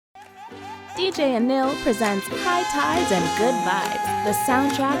DJ Anil presents High Tides and Good Vibes, the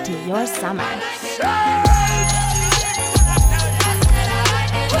soundtrack to your summer.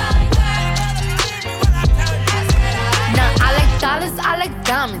 I like dollars, I like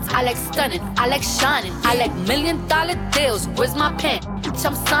diamonds, I like stunning, I like shining, I like $1 million deals. Where's my pen?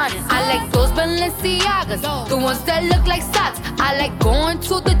 I'm signing. I like those Balenciagas, the ones that look like socks. I like going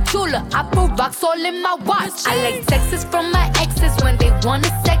to the Tula, I put rocks all in my watch. I like texts from my exes when they want a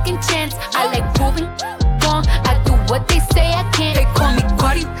second chance. I like proving wrong, I do what they say I can't. They call me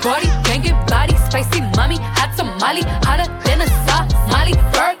Cardi, banging body, spicy mommy, hot tamale, hotter than a Somali.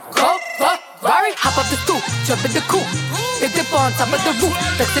 Virgo, Ferrari, hop up the stoop, jump in the coupe. They dip on top of the roof,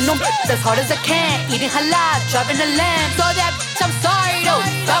 flexing on as hard as I can. Eating halal, driving a lamb. So that bitch, I'm sorry though.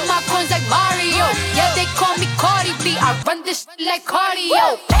 Got my coins like Mario. Yeah, they call me Cardi B. I run this shit like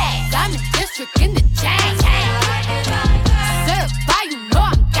cardio. I'm in district in the chain. Certified, you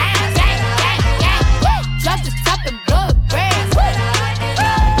know I'm gang. Drop the top and blow a brand.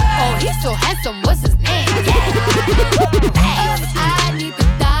 Oh, he's so handsome, what's his name? I need the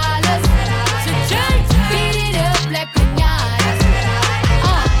dollars to change. Beat it up like piñatas.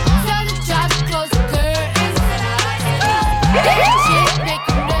 Tell the drop to close the curtains. That shit make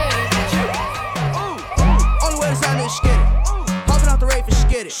you nervous. Only way to sound is skid it. Popping out the rave and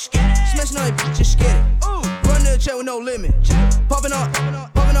skid it. Smashing on your bitch, just skid it. Run to the check with no limit. Popping up.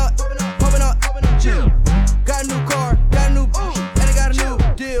 Chill. Got a new car, got a new bitch, and I got a new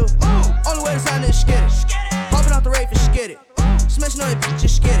deal. Only way to sound is skid it. Popping out the rave and skid it. Smashing on your bitch,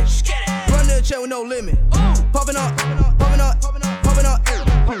 just skid it. Run to the check with no limit. Popping up.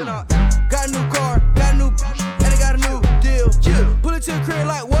 Got a new car, got a new bitch, and I got a new deal. Pull it to the crib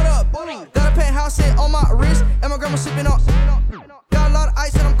like, what up? Got a penthouse set on my wrist, and my grandma sipping on. Got a lot of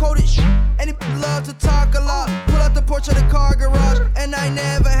ice and I'm cold as shit. And he love to talk a lot. Pull out the porch of the car garage, and I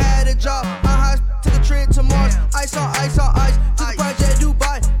never had a job. I took a trip to Mars. Ice on ice. To the project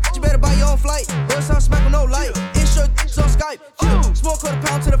Dubai. You better buy your own flight. Or some smack with no light. Intro on Skype. Smoke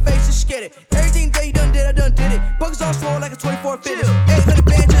 £1 to the face, just get it. Everything that you done did, I done did it. Buckets on swole like a 24 fitness. 800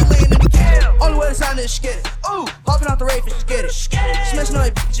 band just laying in the kitchen. Only way to sound is skid it. Popping out the rave and skid it. Smashing on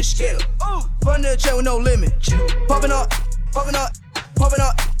your bitch, just skid it. Run to the check with no limit. Popping up.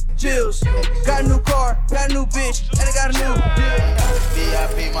 Chills. Got a new car, got a new bitch, and I got a new deal.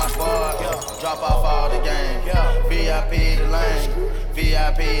 VIP my squad, drop off all the game. VIP the lane,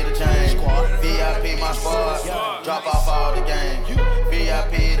 VIP the chain. VIP my squad, drop off all the game.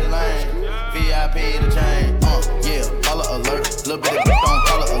 VIP the lane, VIP the chain. Yeah, color alert, little bit of beat on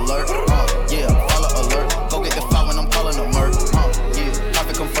color alert. Yeah, color alert, go get the file when I'm calling a murk. Yeah,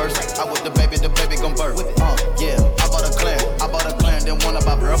 profit come first, I with the baby gon' birth. Yeah, I bought a clan, then one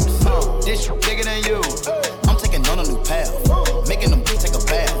about breath. This bigger than you. I'm taking on a new path, making them take a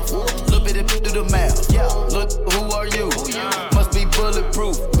bath. Little bit of do the math. Look, who are you? Must be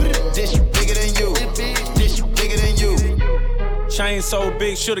bulletproof. This bigger than you. This bigger than you. Chain so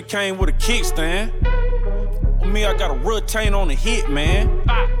big, shoulda came with a kickstand. Me, I got a retain on the hit, man.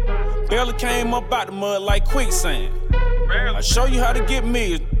 Barely came up out the mud like quicksand. I show you how to get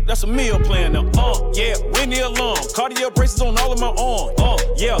meals. That's a meal plan now. Yeah, Whitney alarm. Cardio braces on all of my arm.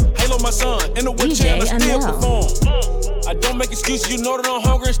 Yeah, Halo my son. In the wheelchair and I still perform. I don't make excuses. You know that I'm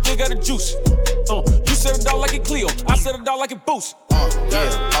hungry and still got a juice. You set it out like a Clio. I set it out like a Boost.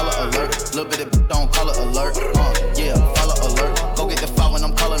 Yeah, color alert. Little bit of don't color alert. Yeah, color alert. Go get the file when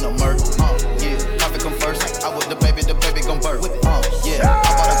I'm calling a murk. Yeah, profit come first. I with the baby gon' birth. Yeah,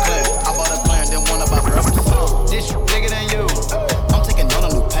 I bought a clan, then one about breath. This bigger than you. I'm taking on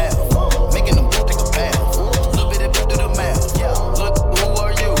a new path, making them take a bath. Little bit of do the math. Look, who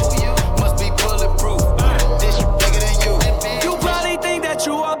are you? Must be bulletproof. This bigger than you. You probably think that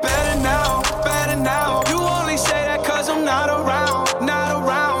you are better now. You only say that cause I'm not around.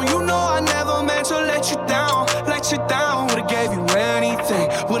 You know I never meant to let you down. Would've gave you anything,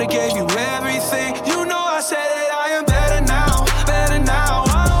 would've gave you everything. You know I said that I am better now.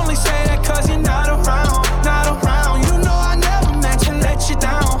 I only say that cause you're not around. You know I never meant to let you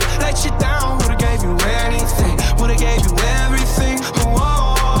down. Would've gave you anything, would've gave you everything.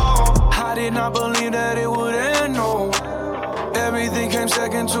 Oh, I did not believe that it would end, no. Everything came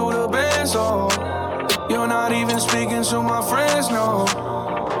second to the best, oh. You're not even speaking to my friends, no.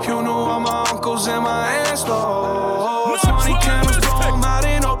 You know all my uncles and my aunts, no. 20 cameras, bro, I'm out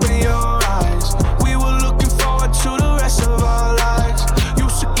and open your eyes. We were looking forward to the rest of our lives.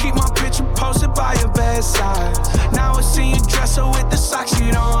 Used to keep my picture posted by your bedside. Now I see you dresser with the socks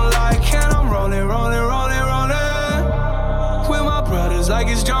you don't like. And I'm rolling with my brothers like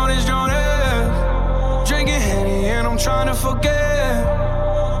it's Jonas. Drinking Henny and I'm trying to forget,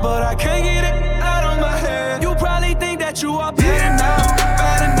 but I can't get it.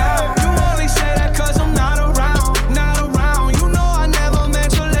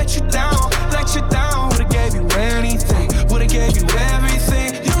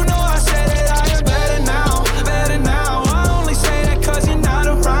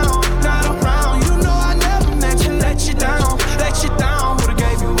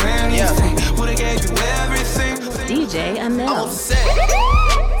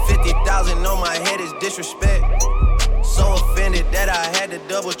 on my head is disrespect. So offended that I had to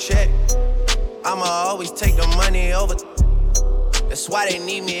double check. I'ma always take the money over. That's why they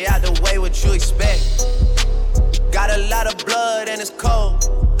need me out the way, what you expect. Got a lot of blood and it's cold.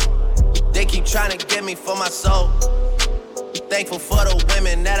 They keep trying to get me for my soul. Thankful for the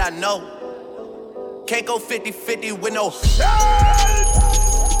women that I know. Can't go 50-50 with no.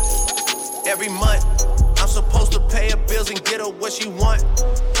 Every month, I'm supposed to pay her bills and get her what she want.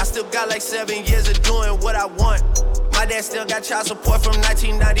 I still got like 7 years of doing what I want. My dad still got child support from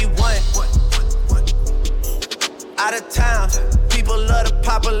 1991. Out of town, people love to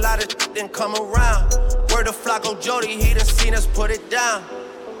pop a lot of then come around. Word to Flacco Jody, he done seen us put it down.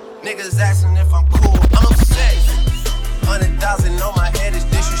 Niggas asking if I'm cool, I'm upset. 100,000 on my head is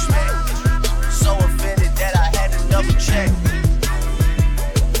disrespect. So offended that I had to double check.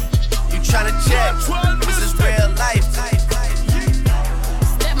 You tryna check, this is real life.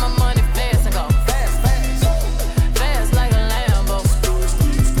 Step my money fast and go fast, fast. Fast like a Lambo.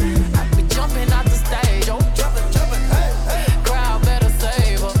 I be jumping out the stage, oh. Crowd better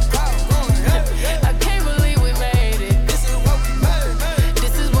save her. I can't believe we made it. This is what we made.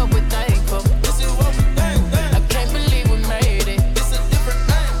 This is what we thankful. This is what we think. I can't believe we made it. This is a different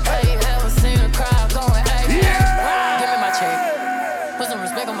thing. Hey, ever seen a crowd going, hey, give me my check. Put some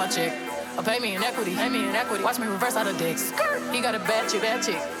respect on my check. Or pay me in equity, Watch me reverse out of dicks. He got a bad chick,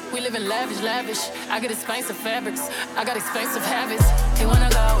 We live in lavish. I get expensive fabrics, I got expensive habits. He wanna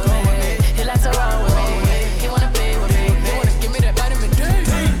go with me, he likes to roll with me. He wanna be with me, he wanna give me that vitamin D.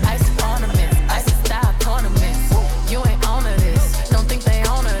 Ice ornaments, ice style tournaments. You ain't on to this, don't think they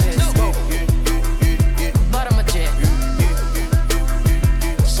own to this. But I'm a jet.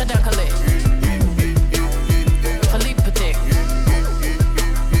 Shut down Khalid. Philippe Patek.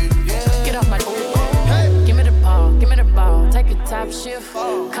 Get off my give me the ball, take a top shift.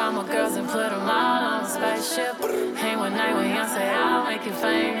 Call my girls and put them all on a spaceship. Hang one night with Beyonce, I'll make you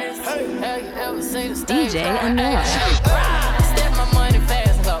famous. Have you ever seen the stage? DJ Anil. Step my money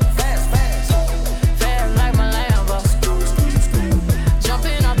fast and go fast, fast. Fast like my Lambo.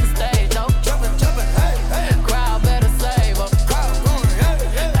 Jumping off the stage, oh. Crowd better save her.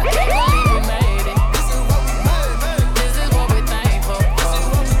 I can't believe we made it. This is what we made. This is what we thankful.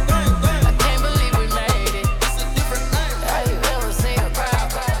 I can't believe we made it. It's a different thing. Have you ever seen a crowd?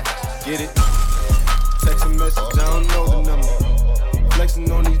 Get it? Text a message, I don't know the number.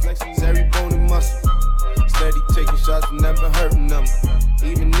 Flexing on these flexes, every bone and muscle. Steady taking shots, never hurting them.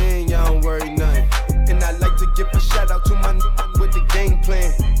 Even then, y'all don't worry nothing. And I like to give a shout out to my new with the game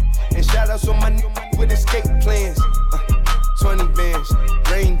plan. And shout outs on my new with escape plans. 20 bands,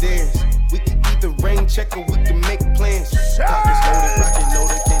 rain dance. We can either rain check or we can make plans. Pockets loaded, rocket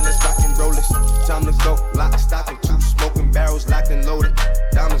loaded, can't let's rock and roll this. Time to go, lock, stock, and 2 smoking barrels locked and loaded.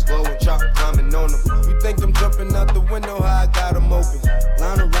 Diamonds glowing, chalk climbing on them. You think I'm jumping out the window, how I got them open.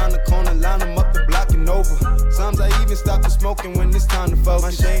 Line around the corner, line them up the block and over. Sometimes I even stop the smoking when it's time to focus.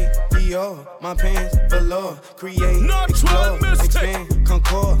 My shade, Dior, my pants, velour. Create, explore, expand,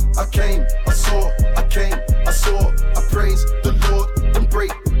 concord. I came, I saw, I came, I saw. I praise the Lord, then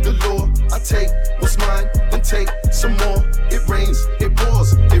break the law. I take what's mine, then take some more. It rains, it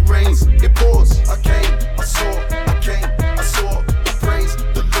pours, it rains, it pours. I came, I saw, I came, I saw. I praise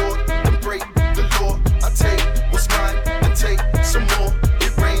the Lord, then break the law. I take what's mine, then take some more.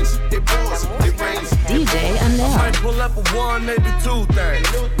 It rains, it pours, it rains. DJ Anil. Might pull up a 1, maybe 2 things.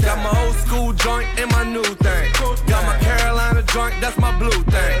 Got my old school joint and my new thing. Got my Carolina joint, that's my blue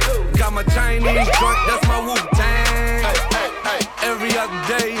thing. Got my Chinese joint, that's my Wu-Tang. Every other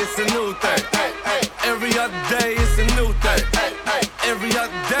day it's a new thing. Every other day it's a new thing. Every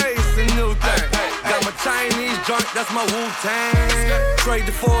other day it's a new thing. Got my Chinese joint, that's my Wu-Tang. Trade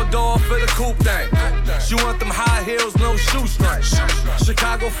the 4-door for the coupe thing. She want them high heels, no shoestrings.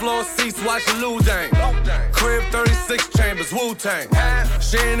 Chicago floor seats, watch the Lou Dang. Crib 36 chambers, Wu-Tang.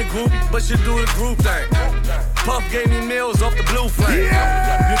 She ain't a groupie, but she do the group thing. Puff gave me meals off the blue flame.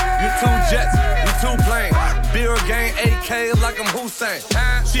 You 2 jets, you 2 planes. Beer gang, AK like I'm Hussein.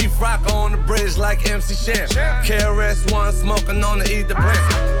 Chief Rocker on the bridge like MC Shan. KRS-One smoking on the Ether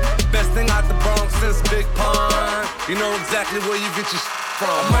brand. Best thing out the Bronx since Big Pun. You know exactly where you get your from.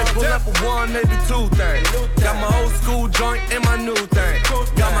 I might pull up a 1, maybe 2 things. Got my old school joint and my new thing.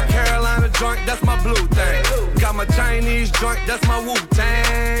 Got my Carolina joint, that's my blue thing. Got my Chinese joint, that's my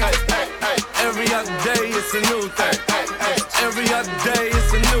Wu-Tang. Every other day it's a new thing. Every other day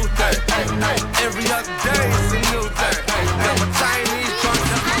it's a new thing. Every other day it's a new thing. Got my Chinese joint,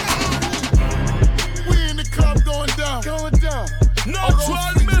 that's my We in the club going down. No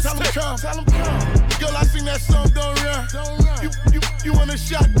try, mister. Tell them come. Girl, I sing that song, don't run. You wanna want a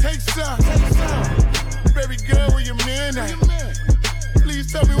shot? Take some. Baby girl, where your man at?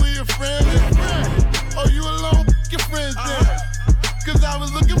 Please tell me where your friend is. Oh, you alone? Your friends there. Cause I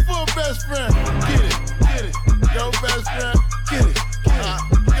was looking for a best friend. Get it. Yo, best friend. Get it.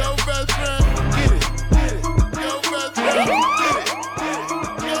 Yo, best friend. Get it. Yo, best friend. Get it.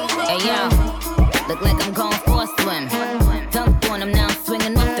 Yo, best friend. Hey, yo. Look like I'm going for a swim. Dunked on him, now I'm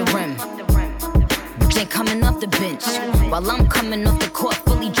swinging off the rim. They coming off the bench while I'm coming off the court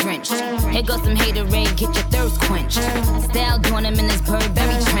fully drenched. Here goes some haterade, get your thirst quenched. Style doing him in this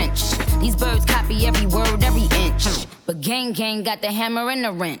Burberry trench. These birds copy every word, every inch. But gang got the hammer and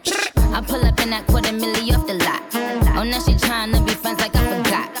the wrench. I pull up in that $250,000 off the lot. Oh, now she tryna be friends like I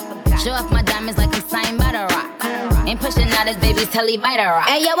forgot. Show off my diamonds like I'm signed by the rock. Ain't pushing out his baby's telly by the rock.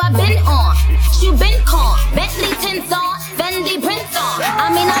 Hey yo, I been on, you been con. Bentley tints on, Fendi prints on. I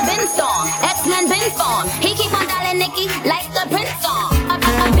mean I been storm, X-Men been form. He keep on dialing Nicki like the Prince song. I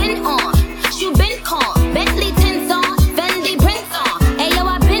been on, you been con. Bentley tints on, Fendi prints on. Hey yo,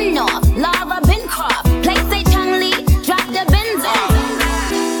 I been off, Laura been Croft. Play say Chang Lee, drop the Benz on.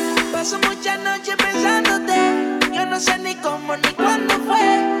 Paso muchas noches pensándote. Yo no sé ni cómo ni cuándo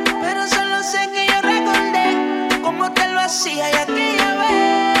fue, pero solo sé que yo recordé cómo te lo hacía y aquella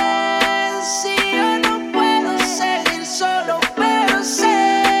vez. Si yo no puedo seguir solo, pero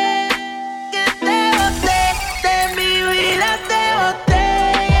sé que te boté, de mi vida te boté.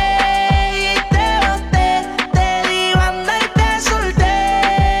 Y te boté, te di banda y te solté.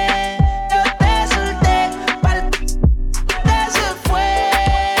 Yo te solté, usted se fue.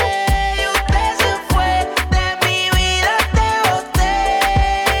 Y usted se fue, de mi vida te boté.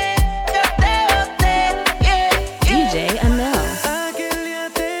 Yo te boté, yeah. DJ Amel. Aquel día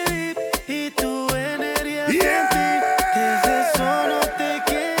te vi y tu energía sentí. Desde solo te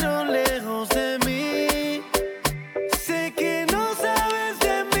quiero lejos de mí. Sé que no sabes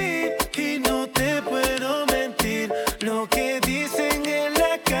de mí y no te puedo mentir. Lo que dicen en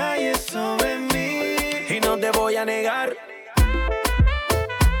la calle sobre mí. Y no te voy a negar.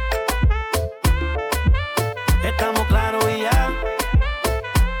 Estamos claros y ya.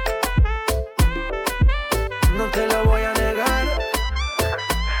 No te lo voy a negar.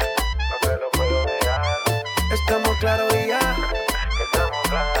 No te lo puedo negar. Estamos claros y ya. Estamos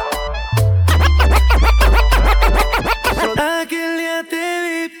claros. Aquel día te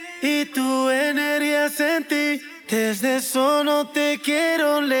vi y tu energía sentí. Desde eso no te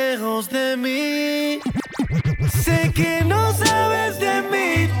quiero lejos de mí. Sé que no sabes de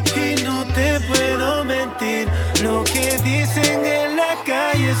mí y no te puedo mentir. Lo que dicen en la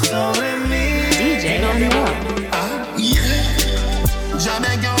calle sobre mí. DJ Amel. Yeah, Jah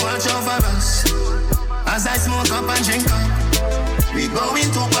beg you watch over us as I smoke up and drink up. We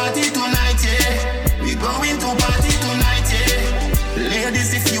going to party tonight, yeah. We going to party tonight, yeah.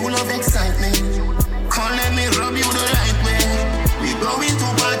 Ladies, if you love excitement, come let me rub you the right way. We going to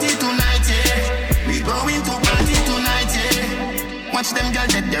party tonight, yeah. We going to party tonight, yeah. Watch them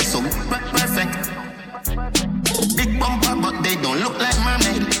girls that they're so perfect. Big bumper, but they don't look like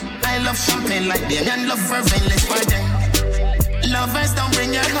mermaid. I love champagne like them and love fervent, let's party. Lovers don't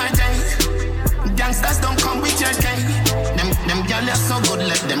bring your heart, eh? Gangsters don't come with your cake. Them girls are so good,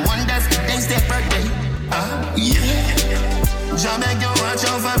 let them wonder if today's their birthday. Yeah. Jah beg you watch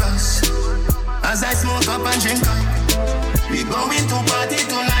over us as I smoke up and drink up. We going to party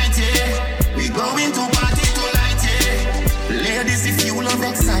tonight, yeah. We going to party tonight, yeah. Ladies, if you love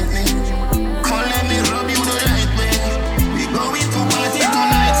excitement, come let me rub you the right way. We going to party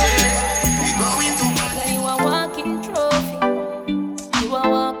tonight, yeah. We going to party. You a walking trophy. You a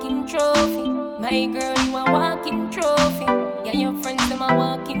walking trophy. My girl, you a walking trophy. Yeah, your friends them a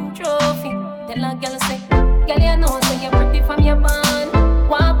walking trophy. Tell a girl say, girl you know say you're pretty from your band.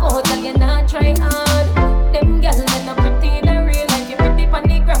 Walk out and you not try hard. Them girls they not pretty in a real life. You're pretty on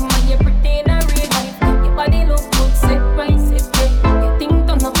the gram and you're pretty in a real life. Your body look good, set right, set right. Your thing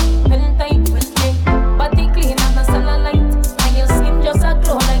turn up, well tight, well straight. Body clean and a cellulite. And your skin just a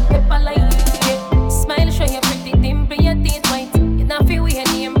glow like pepper light. Yeah. Smile show you pretty, dimple your teeth white. You not feel weird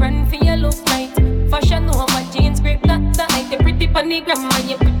name brand for your look right. Fashion over jeans, grip that tight. You're pretty on the gram and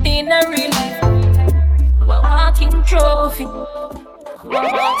you're pretty in a real life. Walking trophy,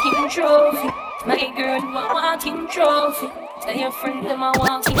 walking trophy. My girl, you a walking trophy. Tell your friend them a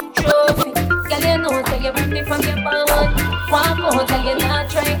walking trophy. Girl, you know say you're pretty from your band. Walk out and you not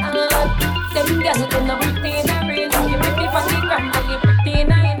try hard. Them girls them not pretty in a real life. You're pretty from the gram and you're pretty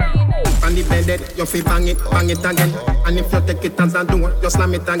in a On the bed, you feel bang it again. And if you take it as a door, you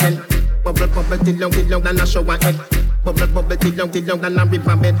slam it again. Bubble till you and a shower head. Bubble till young than a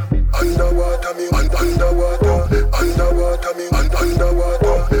river bed. Underwater me, underwater me, underwater me,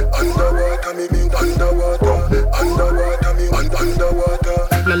 underwater.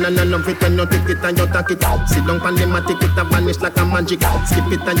 No, pretend you take it and you take it. Sit down pan the matic, it a vanish like a magic.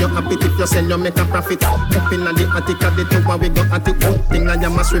 Skip it and you happy if you sell, you make a profit. Up in the attic of the tower, we go at it. Thing like you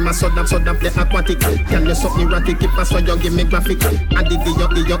must swim, a soda play aquatic. Can you so erratic, if I saw you give me graphic. And the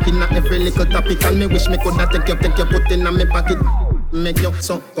you in every little topic. And me wish me coulda take you, put in me pocket. Make you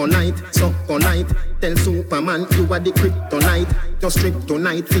so polite. Tell Superman you are the kryptonite. Just strip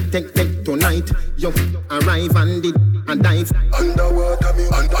tonight, fit take tonight. You arrive and did and dive. Underwater me,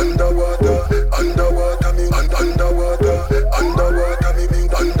 underwater me, underwater me, underwater me.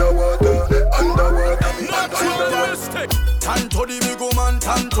 Tan to the big woman,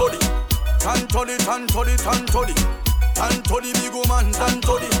 tan to the big woman, tan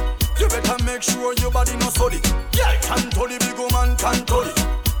to the. You better make sure your body no sorry. Yeah, tan to the big woman, tan to the.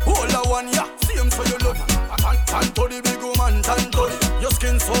 Hold the one, yeah, see him so you love it. Tan to the big woman, tan to the. Your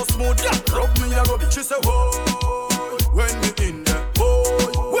skin so smooth, yeah, rub me a rub it. She say, whoa, when we in there, whoa,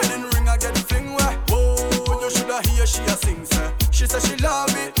 when in ring I get fling where, whoa, you shoulda hear she a sing, say. She say she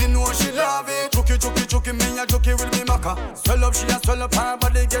love it, me know she love it. Chuki, me a chuki will be maka. Swell up, she a swell up, her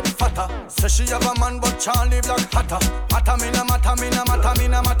body get fatter. Say she have a man, but Charlie Black hotter. Mata me na mata.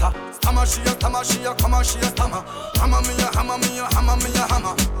 Stammer she a, come on she a stammer. Hammer me a hammer.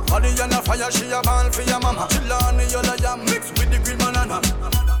 Body on a fire, she a ball for your mama. Chillani yola ya mixed with the green banana.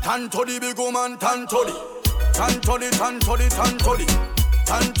 Tan to the big woman, tan to the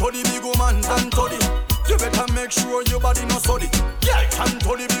big woman, tan to the. You better make sure your body no sorry. Yeah, tan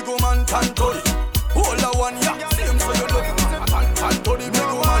to the big woman, tan to the. Hold the one, yeah, see him so you love him. Tan to the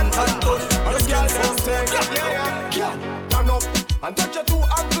big woman, tan to the. Your skin so thick, yeah. Turn up and touch your two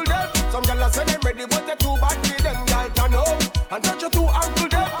ankle them. Some gyal say them ready, but they too bad for them. Gyal turn up and touch your two ankle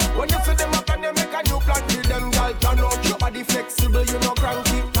them. When you see them up and they make a new plan for them. Gyal turn up, your body flexible, you no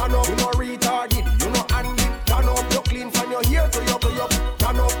cranky. Turn up, you no retarded, you no handy. Turn up, you clean from your hair to your up.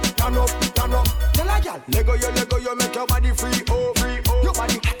 Turn up. Tell a gyal, Lego you make your body free, oh. Your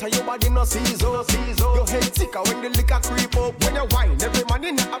body hotter, your body no season. Your head sicker when the liquor creep up. When you wine, every man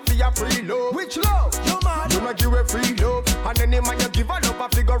in the app for your free love. Which love? You mad? You not give a free love. And any man you give a love, a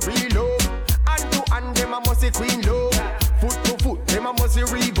figure real love. Hand to hand, them a must say queen love. Foot to foot, them a must say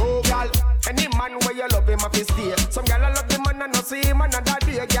rebo. Gyal, any man where you love him a fi stay. Some gyal a love the man and no see him another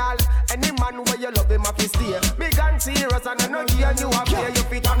day, gyal. Any man where you love him a fi stay. Big and serious and I no give you a play. You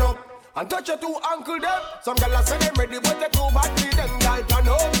fit turn up and touch your two ankle them. Some gyal say them ready, but they too bad for them. Gyal turn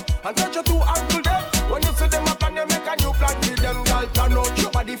up and touch your two ankle them. When you see them up and they make a new plan for them. Gyal turn up,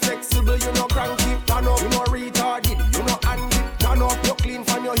 your body flexible, you no cranky. Turn up, you no retarded, you no handy. Turn up, you clean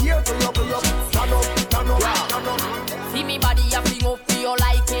from your hair to your up. Turn up. See me body a fling up for your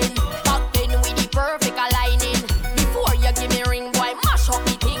liking. Back then with the perfect aligning. Before you give me ring, boy, mash up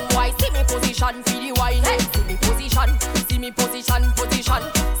the thing, boy. See me position for the wine. Hey, see me position. See me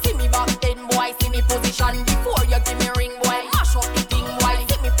back then, boy. See me position. Before you give me ring, boy, mash up the thing, boy.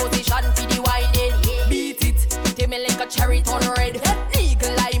 See me position for the wine. Beat it, take me like a cherry turn red.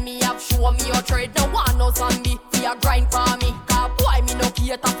 Eagle eye me have show me your tread. No one no zombie, fi a grind for me. Cause boy me no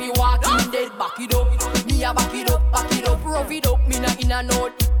cater fi walking dead. Back it up, me a back it up, rough it up. Me na in a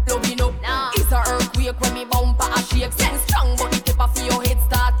note, loving up. It's a earthquake when me bumper a shake. Sense strong, but the tip of your head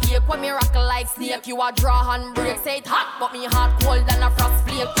start ache. When me rock like snake, you a draw and break. Say it hot, but me heart cold than a frost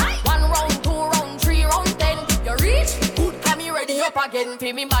flake. 1 round, 2 round, 3 round, 10. You reach? Good, get me ready up again.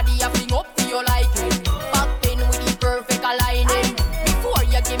 Feel me body a fling up for your liking. Back then with the perfect aligning. Before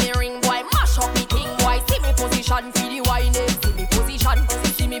you give me ring, boy, mash up me thing, boy. See me position for the whining. See me position.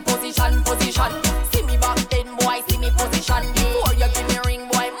 See me back then, boy, see me position. Before you give me ring,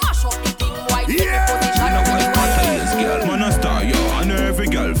 boy, mash up the thing, boy. See me position for the whining. Girl, man a star, yo, and every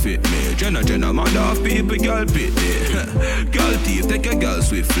girl fit me. Jenna, mad off people, girl pit me. Girl thief, take a girl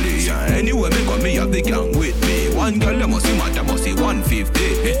swiftly. Anyway, me got me have the gang with me. One girl, they must see mad, they must see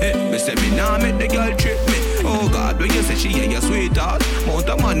 150. Me say me nah make the girl trip me. Oh God, when you say she ain't your sweetheart, mount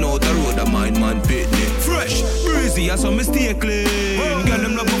a man out the road, a man pit me. Fresh, breezy, I saw me stay clean. Girl,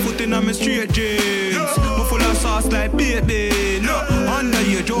 them love my foot in my straight jeans. Me full of sauce like baby. No,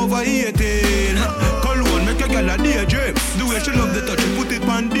 underage over 18. Cologne make a girl a daydream. The way she love the touch, she put it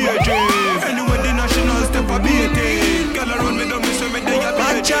on daydream. Anyway, the national step a beating. Girl around me down, me say me day a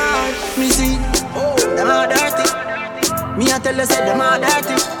watch out, me see, them all dirty. Me a tell you say them all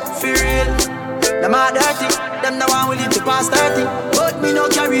dirty. For real, them all dirty. Them the one will live to past 30. But me no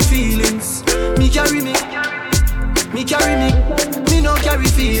carry feelings. Me carry me. Me no carry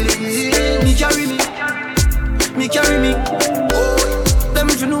feelings. Me carry carry me. Them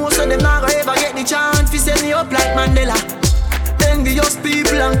if you know so them not gonna ever get the chance to set me up like Mandela. Envious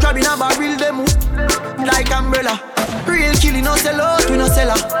people and crab in a barrel them like umbrella. Real killing no sell out, we no sell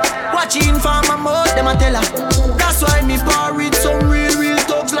her. Watching for my mouth, them a tell her. That's why me par with some real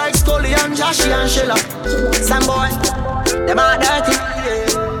thugs like Scully and Joshy and Shella. Some boy, them are dirty.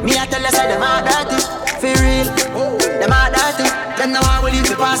 Me I tell you say them are dirty. For real, them are dirty. Them now I will leave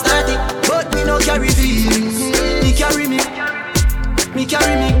me past 30. But me no carry feelings. Me carry me. Me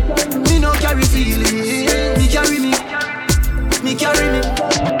carry me. Me no carry feelings. Me carry me. Me carry me.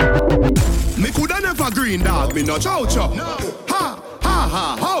 Me coulda never green dog, me no chow chow. Ha, ha,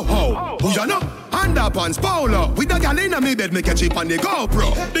 ha, ho, ho. Who ya know? Underpants Polo. With the gal inna me bed, me catch it on the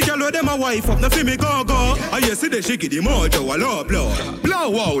GoPro. The gal with them a wife up, no fi me go. I yesterday she give the mojo a low blow. Blow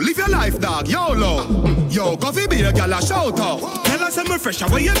wow, live your life dog, YOLO. Yo, coffee be a gal a shout out. Tell us I'm fresh,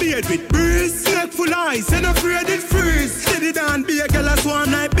 how you beard with breeze. Neck full ice, and afraid it freeze. Steady down, be a gal a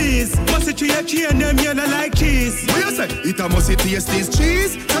swarm like bees. Must it tree a chain, them you know like cheese. What you say? It a must taste this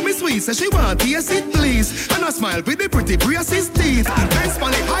cheese. Tell me sweet, say she want taste it please. And I smile with the pretty braces teeth. Best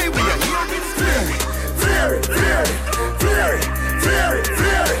on the highway, you hear it clear. Fear it, fear it, fear it, fear it,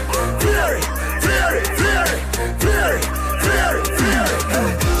 fear it, fear it, fear it, fear it, fear it, fear it, fear it.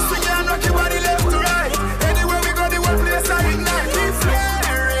 Swing and rock your body left to right. Anywhere we go, the one place I ignite. We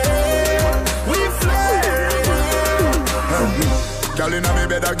flare it. Girl inna me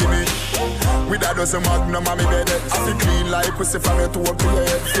bed, give me. With a dozen magnum on me bed. I feel clean like pussy from your toe to your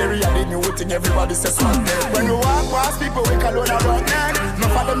head. Theory of the new thing, everybody says swag dead. When we walk past people, we call on around neck. No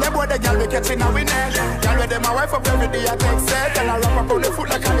for them, they boy, the girl we catching our neck. Girl with them, my wife up every day, I take set. And I wrap up on the foot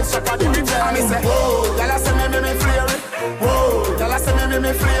like I need shot at the river. And he say, whoa, girl I say me flare it. Whoa, girl I say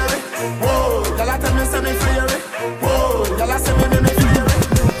me flare it. Whoa, girl I tell me say me flare it. Whoa, girl I say me flare it.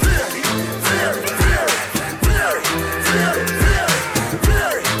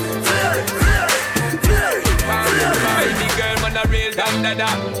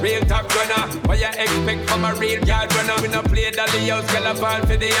 Real top gunner, what you expect from a real yard runner? We no play the Leos, girl a fall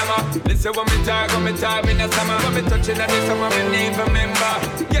for the hammer. Listen when me talk in the summer. When me touching on the summer, me need remember.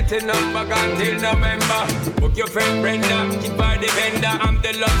 Getting up back until November. Book your friend Brenda, keep her the vendor. I'm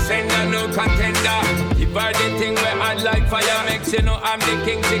the love sender, no contender. Keep her the thing where I like fire makes you know I'm the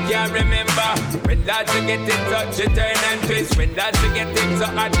king, she can't remember. When lads you get in touch, you turn and twist. When lads you get in so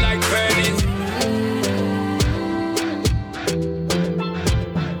hot like furnace.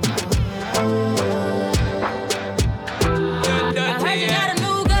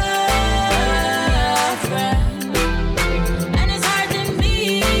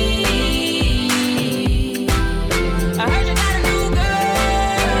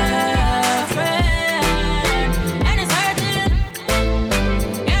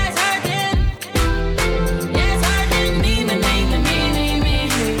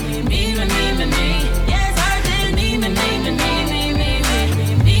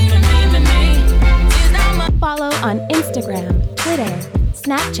 On Instagram, Twitter,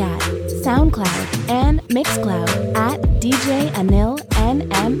 Snapchat, SoundCloud, and Mixcloud at DJ Anil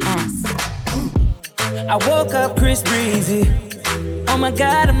NMS. I woke up Chris Breezy. Oh my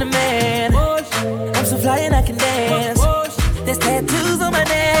God, I'm the man. I'm so fly and I can dance. There's tattoos on my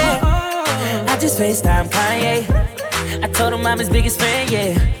neck. I just FaceTime Kanye. I told him I'm his biggest fan,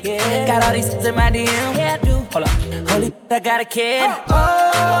 yeah. Got all these in my DM. Yeah, I do. Hold up. Holy, I got a kid.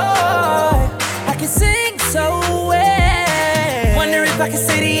 Oh, I can sing so well. Wonder if I can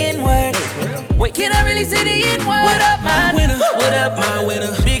say the N-word. Wait, can I really say the N-word? What up, my winner? What up, my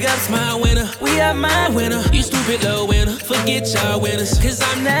winner? Big ups, my winner. We are my winner. You stupid little winner. Forget y'all winners. Cause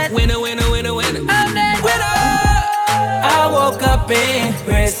I'm that winner. I'm that winner. I woke up in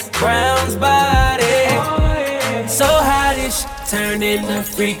Chris Brown's body. So hottish, turned into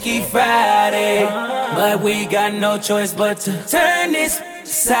Freaky Friday. But we got no choice but to turn this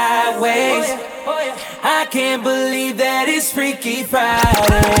sideways. I can't believe that it's Freaky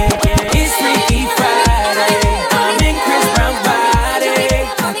Friday. It's Freaky Friday. I'm in Chris Brown's body.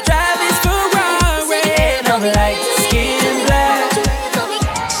 Drive this Ferrari and I'm like skin black.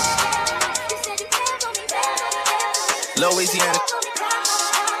 Louisiana.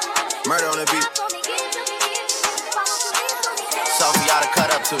 Murder on the beat. So for y'all to cut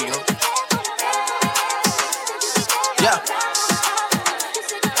up to, you know. Yeah.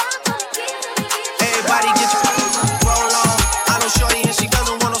 Everybody get your roll on. I know shorty and she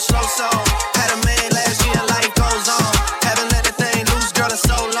doesn't want no slow song. Had a man last year, life goes on. Haven't let the thing loose, girl, in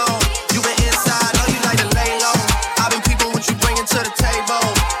so long. You been inside, know you like to lay low. I've been peeping what you bringing to the table.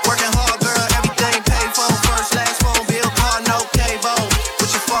 Working hard, girl, everything paid for. First, last phone bill, car, no cable. Put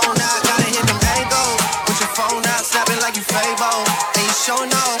your phone out, gotta hit them angles. Put your phone outside.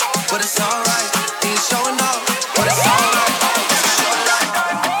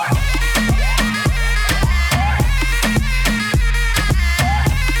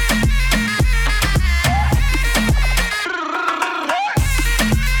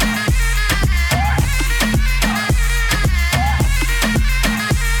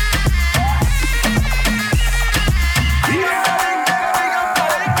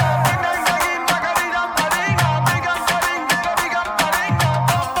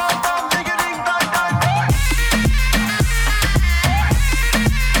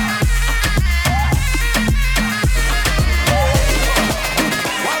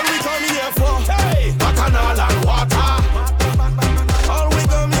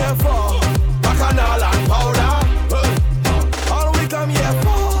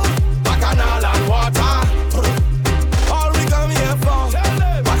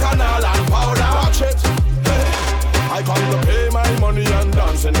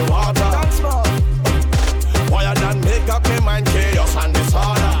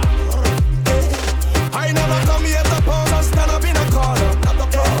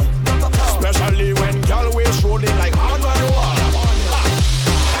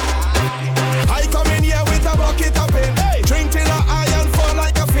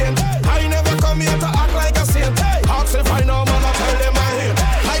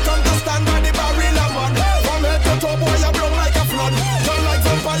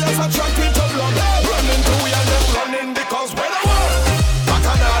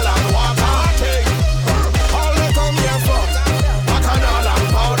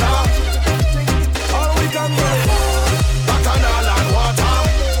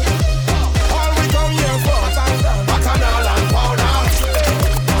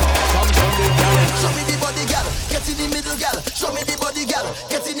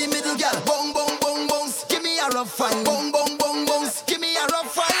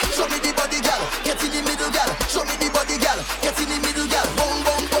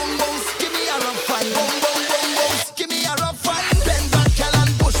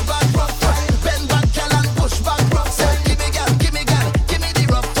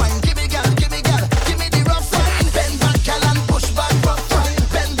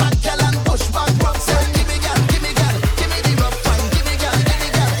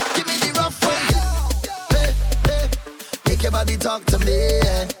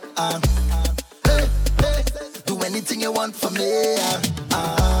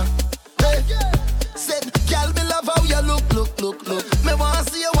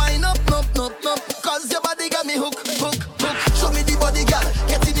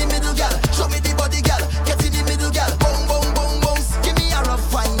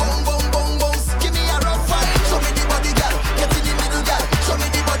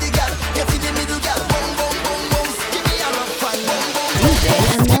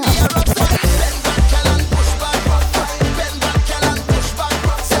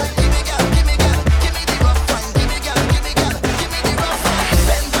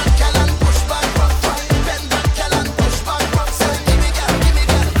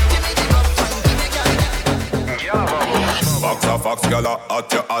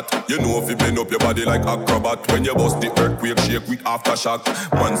 you're hot. You know if you bend up your body like acrobat. When you bust the earthquake, shake with aftershock.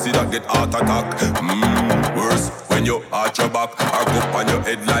 Man see that get heart attack. Worse when you arch your back. Or go on your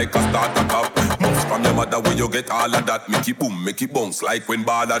head like a starter cap. Moves from your mother when you get all of that. Make it boom, make it bounce like when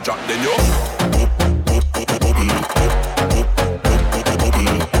baller drop. Then you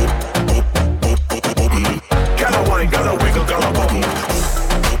gotta wine, gotta wiggle, gotta bubble.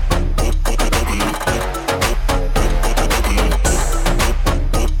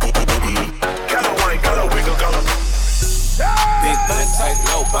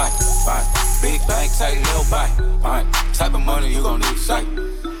 Big bank, tight, little bite. Type of money you gon' need sight.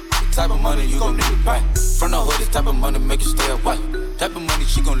 The type of money you gon' need to buy. From the hood, this type of money make you stay away. Type of money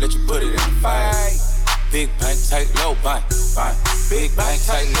she gon' let you put it in the fight. Big bank, tight, low bite. Big bank,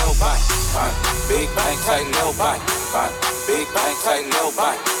 tight, low bite. Big bank, tight, low bite. Big bank, tight, low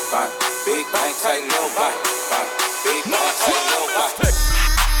bite. Big bank, tight, low bite. Big bank, tight, low bite.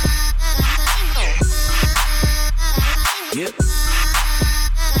 Yep.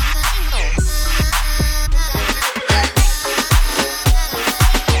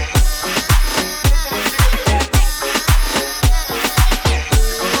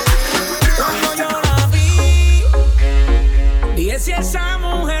 Si esa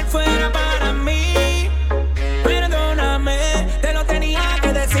mujer fuera para mí, perdóname, te lo tenía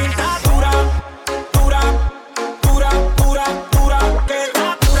que decir. Está dura, dura, dura, dura, dura. Que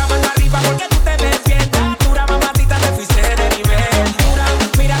está dura más arriba porque tú te ves bien. Está dura, mamacita, te fuiste de nivel. Dura,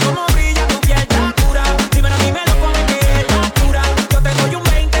 mira cómo brilla tu piel. Está dura, dímelo con que está dura. Yo te doy un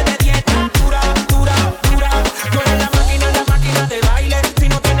 20 de 10. Está dura, dura, dura. Tú eres la máquina de baile. Si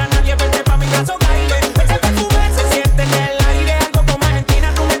no tienes a nadie, vente pa' mi brazo, baile. Ese perfume se siente en el aire.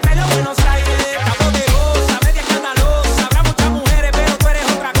 Buenos Aires, está poderosa, media escandalosa. Habrá muchas mujeres, pero tú eres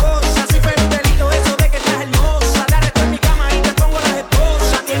otra cosa. Si fuera un delito eso de que estás hermosa, te arresto en mi cama y te pongo las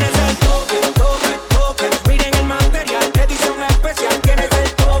esposas. Tienes el toque, toque, toque. Miren el material, edición especial. Tienes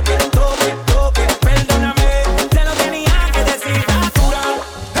el toque, toque, toque. Perdóname, te lo tenía que decir. Está dura,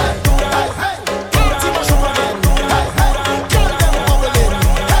 dura, dura,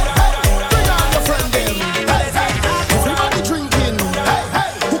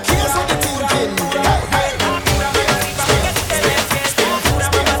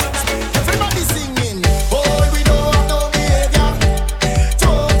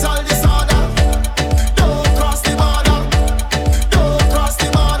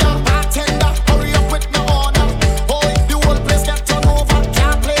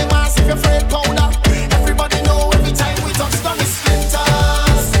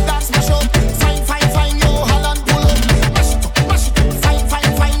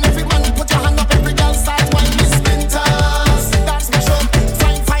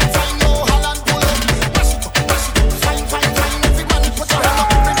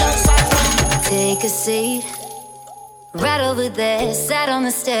 Take a seat, right over there. Sat on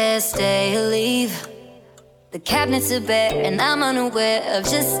the stairs, stay or leave. The cabinets are bare, and I'm unaware of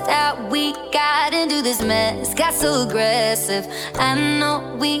just how we got into this mess. Got so aggressive. I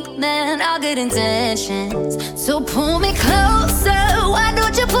know we meant all good intentions. So pull me closer. Why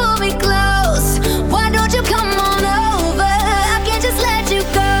don't you pull me close? Why don't you come on over? I can't just let you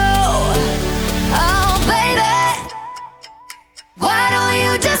go. Oh, baby, why don't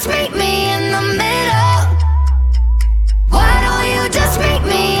you just meet me in the middle? Why don't you just meet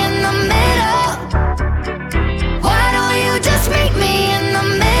me in the middle? Why don't you just meet me in the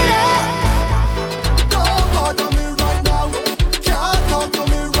middle? Don't bother me right now. Can't talk to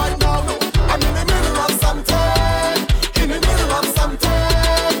me right now. I'm in the middle of something. In the middle of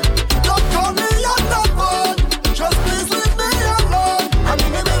something. Don't call me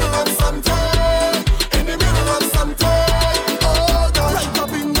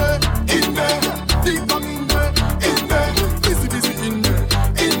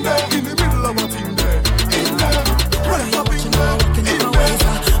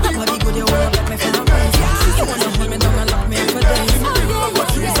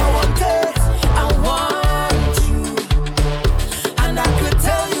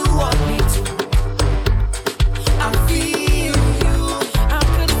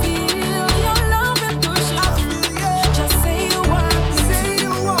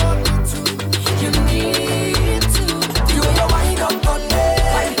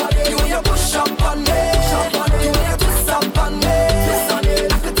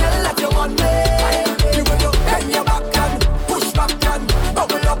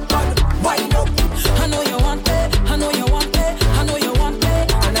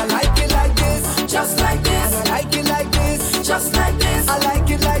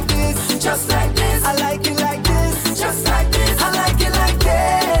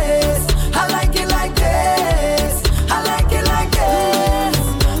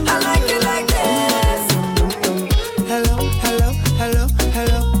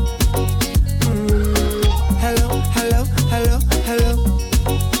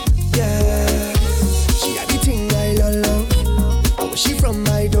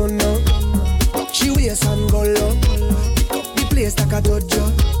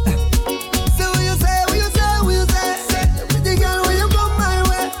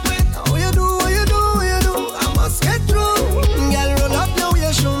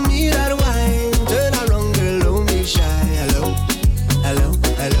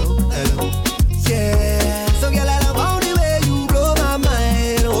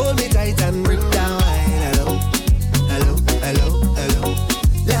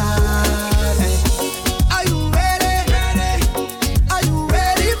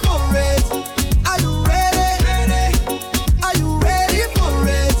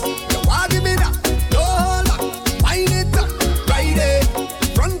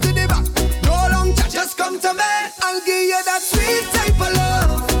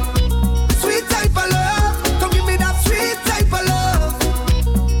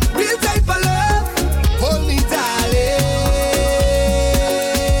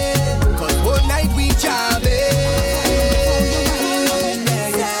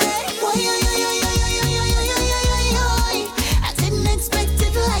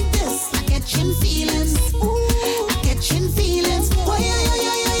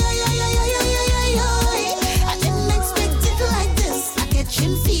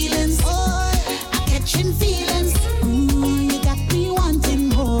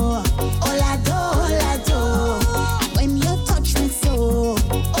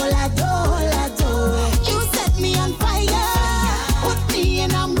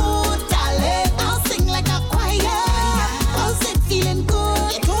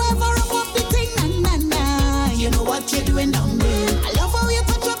doing down there. I love how you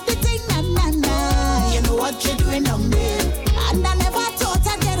touch up the thing, na na na. You know what you're doing down there. And I never thought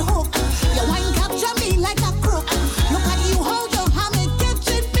I'd get hooked. Your wine capture me like a crook. Look at you hold your hand and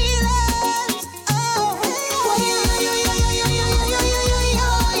catching feelings. Oh,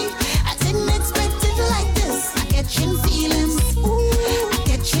 I didn't expect it like this. I catching feelings. I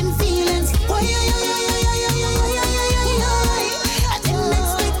catching feelings. I didn't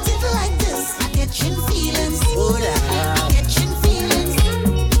expect it like this. I catching feelings. I catching feelings.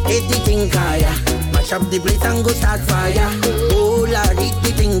 Hit the thing, Kaya. Mash up the place and go start fire. Oh Lord, hit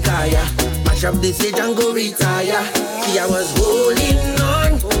the thing, Kaya. Mash up the stage and go retire. See, I was holding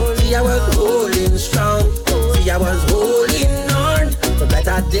on. See, I was holding strong. See, I was holding on for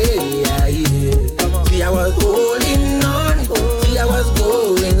better days. See, I was holding on. See, I was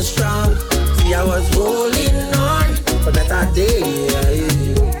going strong. See, I was holding on for better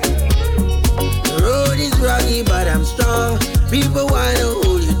days. The road is rocky, but I'm strong. People wanna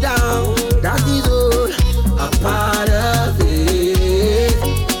hold you down. That is all a part of it.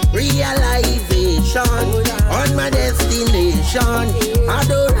 Realization on my destination. I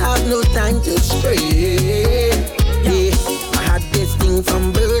don't have no time to stray. Yeah, I had this thing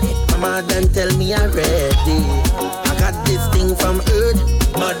from birth. Mama done tell me I'm ready. I got this thing from earth.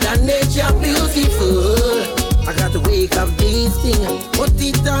 Mother Nature beautiful. I got to wake up this thing, put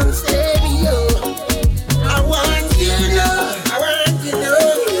it on stereo. I want you to know, I want you to know.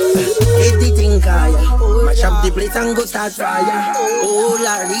 Hit the thing, Kaya. Mash up the place and go start fire. Oh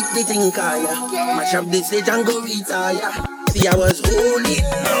Lord, hit the thing, Kaya. Mash up the stage and go retire. See, I was holding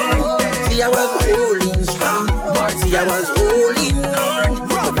on. See, I was holding strong. See, I was holding on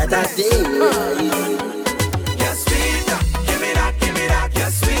for better days. Yes, sweet, give me that, give me that.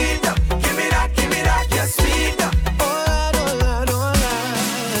 Yes, sweet, give me that, give me that. Yes, sweet.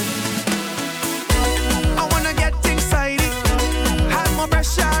 I wanna get excited, have more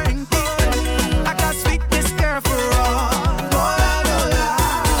pressure in deep. I got sweetness, girl, for all.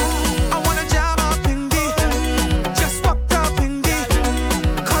 I wanna jam up in deep, just fuck up in deep.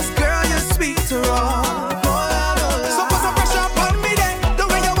 'Cause girl, you're sweet to all. So put some pressure upon me then. The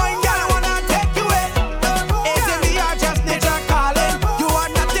way you wine, girl, I wanna take you away.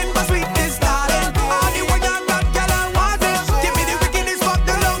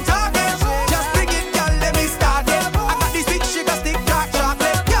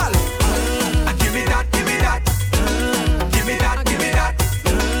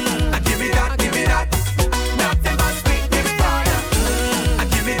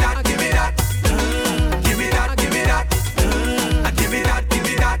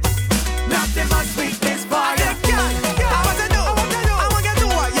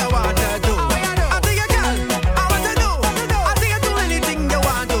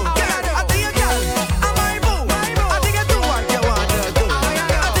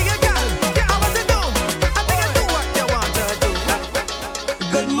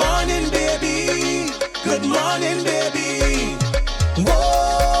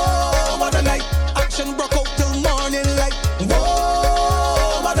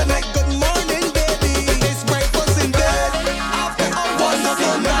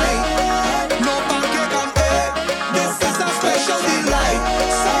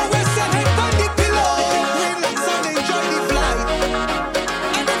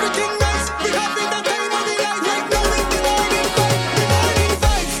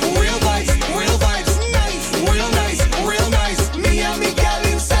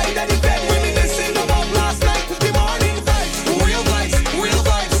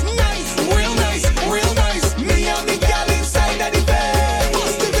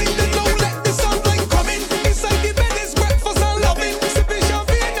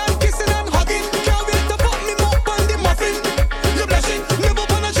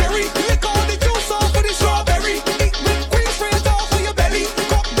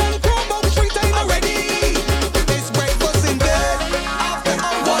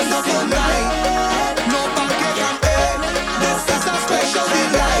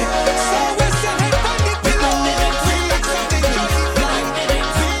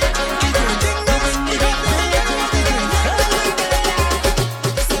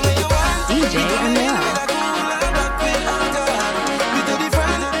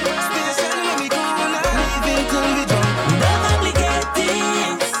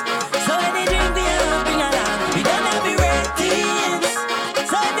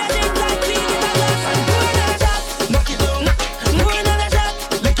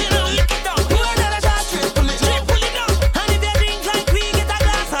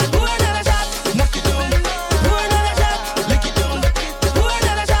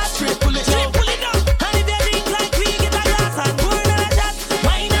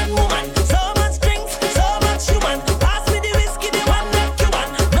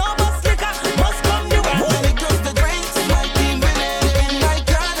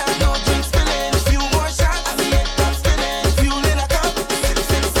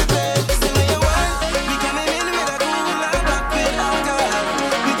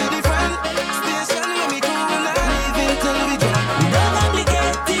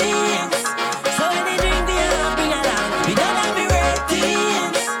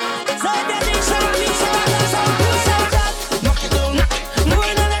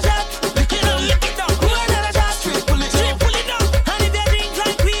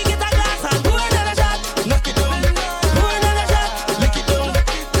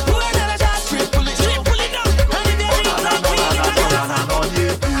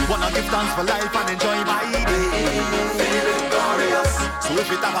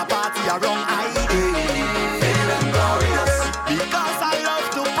 might have a party around ID. Feeling glorious, because I love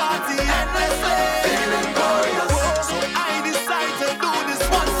to party endlessly. Feeling glorious, so I decide to do this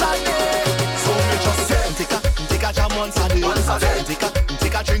once a day. So me just say, take a jam once a day.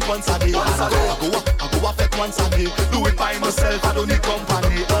 Take a drink once a day. I go a fete once a day. Do it by myself, I don't need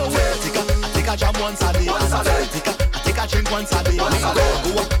company. Take a jam once a day. Take a drink once a day. I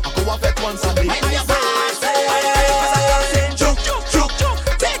go a fete once a day. Juke, juke, juke, juke.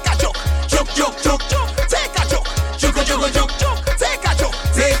 Take a juke, juke, juke, juke, juke. Take a juke, juke, juke, juke, juke. Take a juke,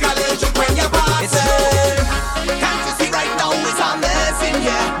 take a little juke when you're passing. Can't you see right now it's a mess in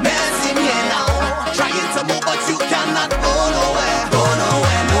here now. Trying to move but you cannot go nowhere,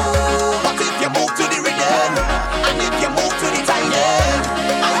 no. But if you move to the rhythm, and if you move to the timing,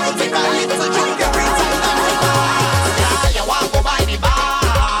 I will take a little juke every time that we pass. Yeah, you want to go by the bar.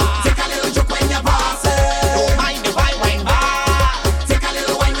 Take a little juke when you're passing. Don't mind the wine bar. Take a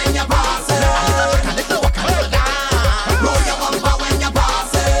little wine when you're passing. A little walk, a little down. Roll your bumper when you're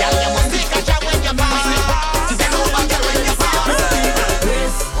passing. Yeah, you must take a jab when you're passing. To get over there when you're passing.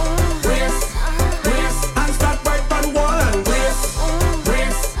 Brace, and start right on the wall and brace.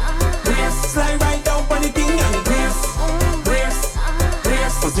 Slide right down on the thing and brace.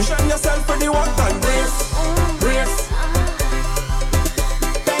 Position yourself for the walk and brace.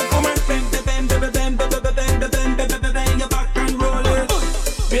 Bend, come and bend your back and roll it.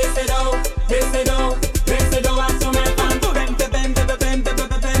 Brace it out, and so my fan. Bend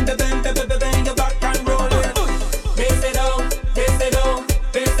your back and roll it. Brace it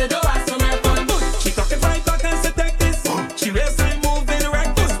out, and so my fan. She talking right back and say take this. She raise and move in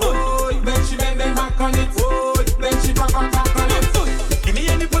reckless. When she bend back on it. When she back on it. Give me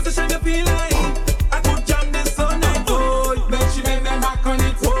any position you feel like. I could jam this all night. When she bend back on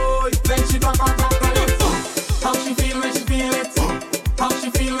it. When she back on it. How she feel when she feel it. How she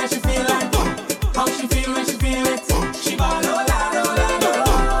feel when she feel it. How she feel when she feel it. She ball roll.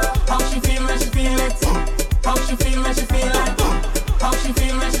 How she feel when she feel it. How she feel when she feel it. How she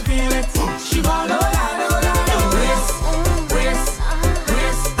feel when she feel it. She ball roll. Brace,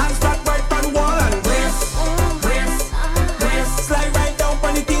 and start right on the wall and brace. Slide right down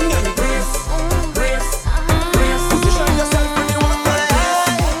on the thing and brace. Position yourself when you walk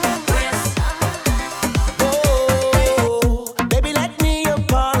and brace. Oh, baby, let me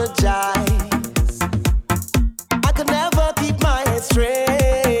apologize. I could never keep my head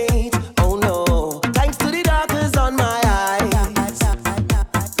straight. Oh no, thanks to the darkness on my eyes,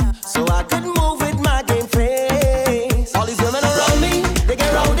 so I could move with my game face. All these women around me, they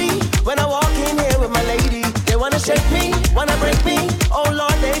get rowdy when I walk in here with my lady. They wanna shake me, wanna break me. Oh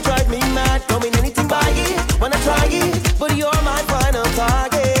Lord, they drive me mad. Don't mean anything by it, wanna try it, but you're my final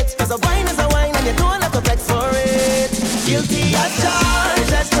target. 'Cause a wine is a wine and you don't have to flex for it. Guilty as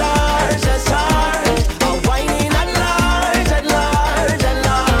charged, as charged, as charged. A whining at large, at large, at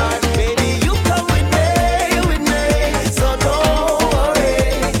large. Baby, you come with me, so don't worry.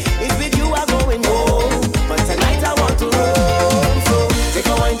 If with you I'm going home, but tonight I want to roam. So take a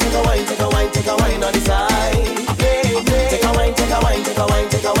wine, take a wine, take a wine, take a wine on the side. Take a wine, take a wine, take a wine,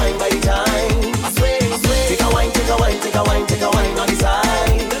 take a wine by the time. Take a wine, take a wine, take a wine, take a wine on the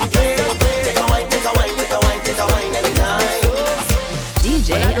side. Take a wine, take a wine, take a wine, take a wine anytime. DJ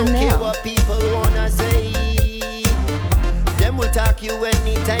I don't care Amel. what people wanna say. Them will talk you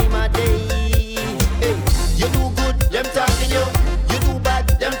any time of day. Hey, you do good, them talking you. You do bad,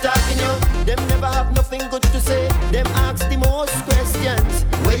 them talking you. Them never have nothing good to say. Them ask the most questions.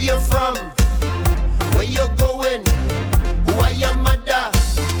 Where you from? Where you going? Who are your mother?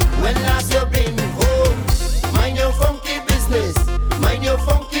 When last you been home? Mind your funky business. Mind your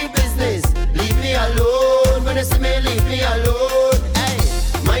funky business. Leave me alone. When you see me, leave me alone. Hey,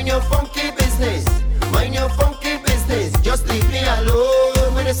 mind your funky business. Mind your funky business. Just leave me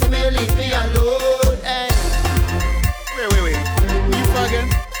alone. When you see me, leave me alone. Hey. Wait. You fucking?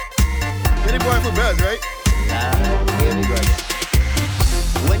 You're the boy for birds, right? Here we go again.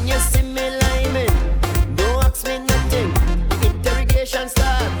 When you see me liming, don't ask me nothing. The interrogation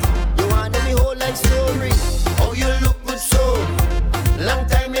starts. You want me whole life story. Oh, you look good so. Long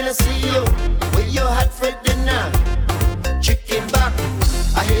time in I see you. Where you had for dinner? Chicken back.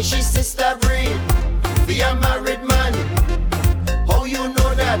 I hear she's sister breed. Be a married man. How you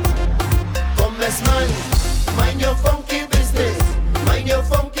know that? Come let's man. Mind your funky business. Mind your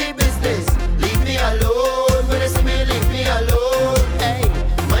funky business. Leave me alone. When you see me, leave me alone. Hey,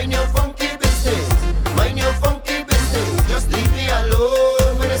 mind your funky business. Mind your funky business. Just leave me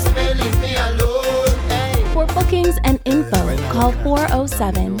alone. When you see me, leave me alone. Hey. For bookings and info, call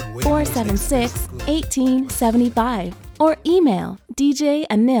 407-476-1875 or email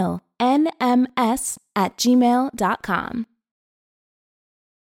djanilnms@gmail.com.